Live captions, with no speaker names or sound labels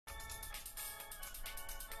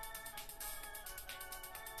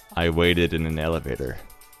I waited in an elevator.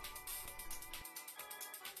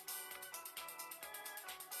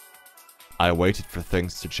 I waited for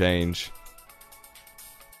things to change.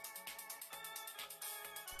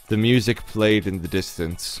 The music played in the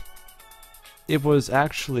distance. It was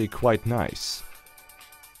actually quite nice.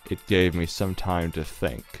 It gave me some time to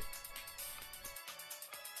think.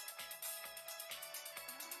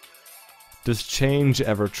 Does change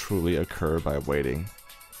ever truly occur by waiting?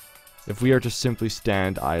 If we are to simply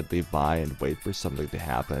stand idly by and wait for something to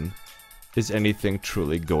happen, is anything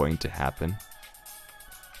truly going to happen?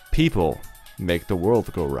 People make the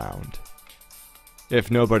world go round. If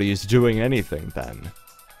nobody is doing anything, then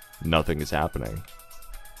nothing is happening.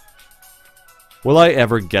 Will I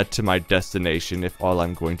ever get to my destination if all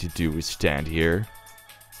I'm going to do is stand here?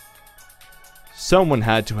 Someone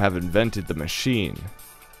had to have invented the machine,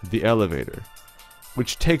 the elevator,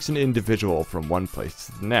 which takes an individual from one place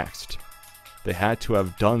to the next. They had to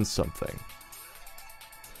have done something.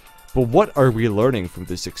 But what are we learning from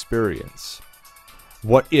this experience?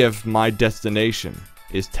 What if my destination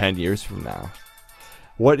is 10 years from now?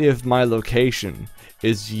 What if my location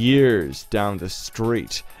is years down the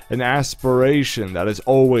street, an aspiration that has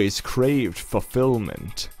always craved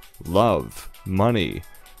fulfillment, love, money,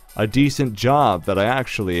 a decent job that I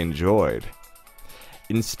actually enjoyed?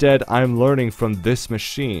 Instead, I'm learning from this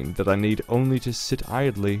machine that I need only to sit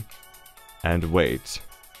idly and wait.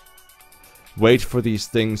 Wait for these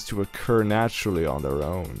things to occur naturally on their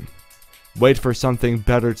own. Wait for something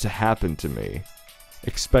better to happen to me,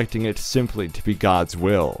 expecting it simply to be God's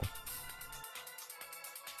will.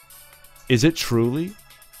 Is it truly?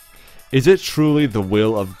 Is it truly the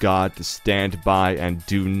will of God to stand by and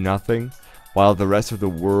do nothing while the rest of the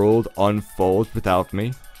world unfolds without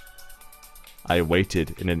me? I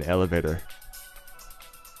waited in an elevator.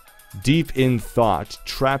 Deep in thought,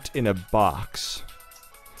 trapped in a box.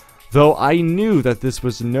 Though I knew that this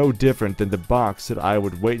was no different than the box that I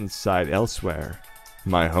would wait inside elsewhere,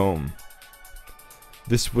 my home.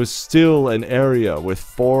 This was still an area with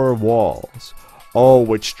 4 walls, all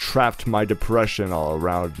which trapped my depression all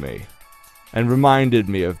around me, and reminded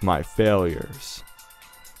me of my failures.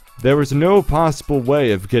 There was no possible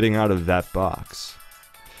way of getting out of that box.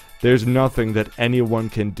 There's nothing that anyone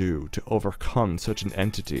can do to overcome such an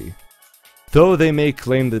entity. Though they may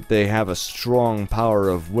claim that they have a strong power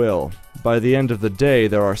of will, by the end of the day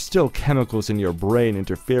there are still chemicals in your brain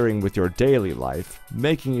interfering with your daily life,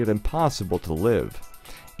 making it impossible to live.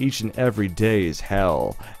 Each and every day is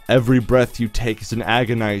hell. Every breath you take is an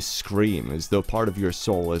agonized scream, as though part of your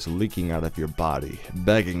soul is leaking out of your body,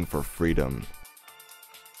 begging for freedom.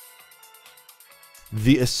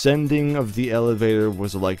 The ascending of the elevator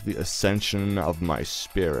was like the ascension of my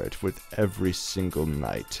spirit with every single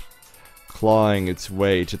night, clawing its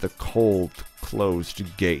way to the cold,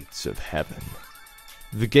 closed gates of heaven.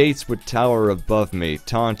 The gates would tower above me,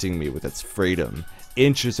 taunting me with its freedom,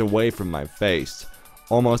 inches away from my face,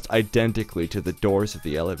 almost identically to the doors of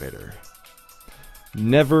the elevator.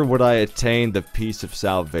 Never would I attain the peace of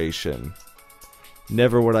salvation.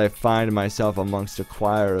 Never would I find myself amongst a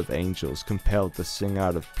choir of angels compelled to sing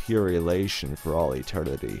out of pure elation for all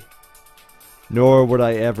eternity. Nor would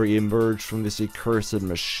I ever emerge from this accursed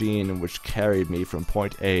machine which carried me from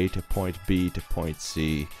point A to point B to point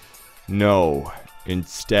C. No,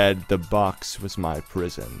 instead the box was my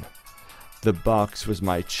prison. The box was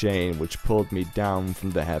my chain which pulled me down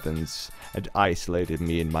from the heavens and isolated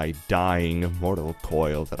me in my dying mortal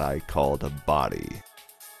coil that I called a body.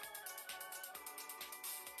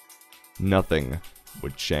 Nothing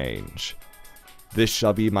would change. This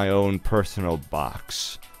shall be my own personal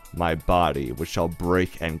box, my body which shall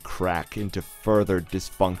break and crack into further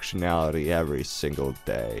dysfunctionality every single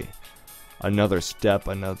day. Another step,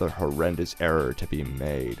 another horrendous error to be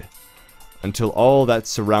made, until all that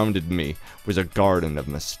surrounded me was a garden of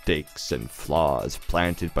mistakes and flaws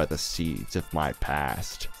planted by the seeds of my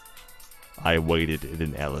past. I waited in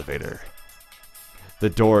an elevator. The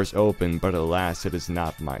doors open, but alas, it is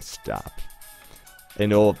not my stop.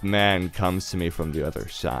 An old man comes to me from the other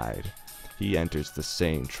side. He enters the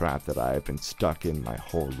same trap that I have been stuck in my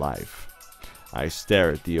whole life. I stare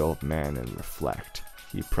at the old man and reflect.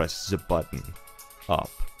 He presses a button. Up.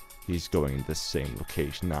 He's going to the same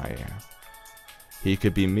location I am. He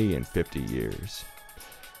could be me in 50 years.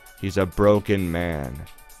 He's a broken man,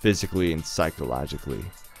 physically and psychologically.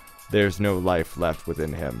 There's no life left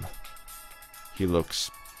within him. He looks,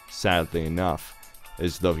 sadly enough,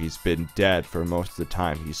 as though he's been dead for most of the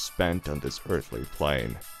time he's spent on this earthly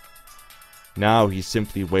plane. Now he's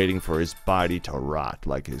simply waiting for his body to rot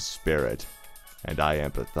like his spirit, and I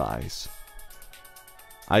empathize.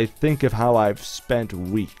 I think of how I've spent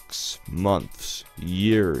weeks, months,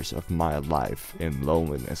 years of my life in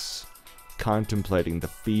loneliness, contemplating the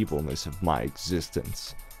feebleness of my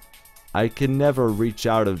existence. I can never reach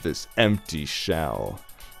out of this empty shell.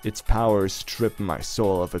 Its powers strip my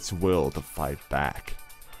soul of its will to fight back.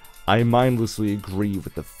 I mindlessly agree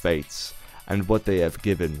with the fates and what they have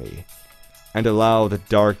given me, and allow the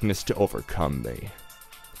darkness to overcome me.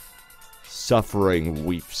 Suffering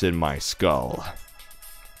weeps in my skull.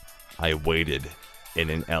 I waited in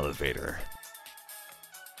an elevator.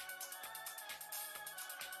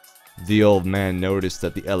 The old man noticed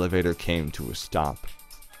that the elevator came to a stop.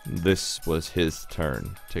 This was his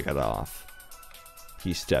turn to get off.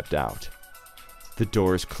 He stepped out. The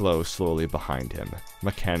doors closed slowly behind him,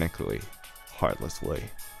 mechanically, heartlessly.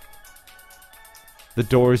 The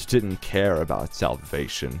doors didn't care about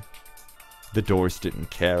salvation. The doors didn't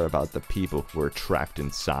care about the people who were trapped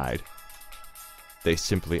inside. They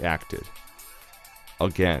simply acted.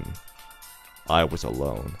 Again, I was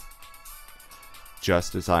alone.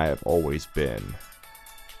 Just as I have always been.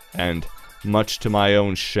 And, much to my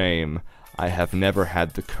own shame, I have never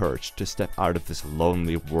had the courage to step out of this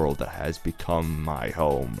lonely world that has become my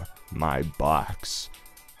home, my box.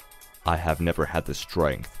 I have never had the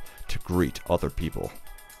strength to greet other people.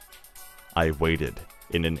 I waited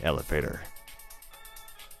in an elevator.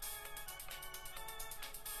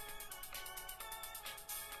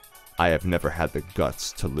 I have never had the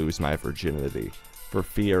guts to lose my virginity for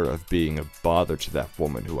fear of being a bother to that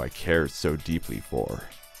woman who I cared so deeply for.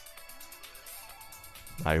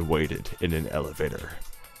 I waited in an elevator.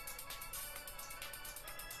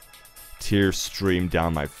 Tears stream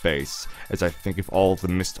down my face as I think of all the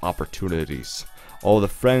missed opportunities, all the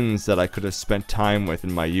friends that I could have spent time with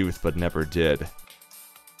in my youth but never did.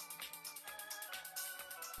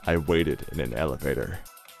 I waited in an elevator.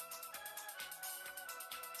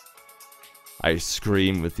 I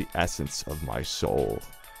scream with the essence of my soul.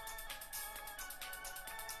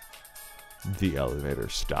 The elevator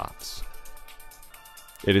stops.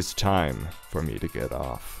 It is time for me to get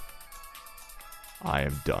off. I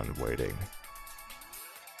am done waiting.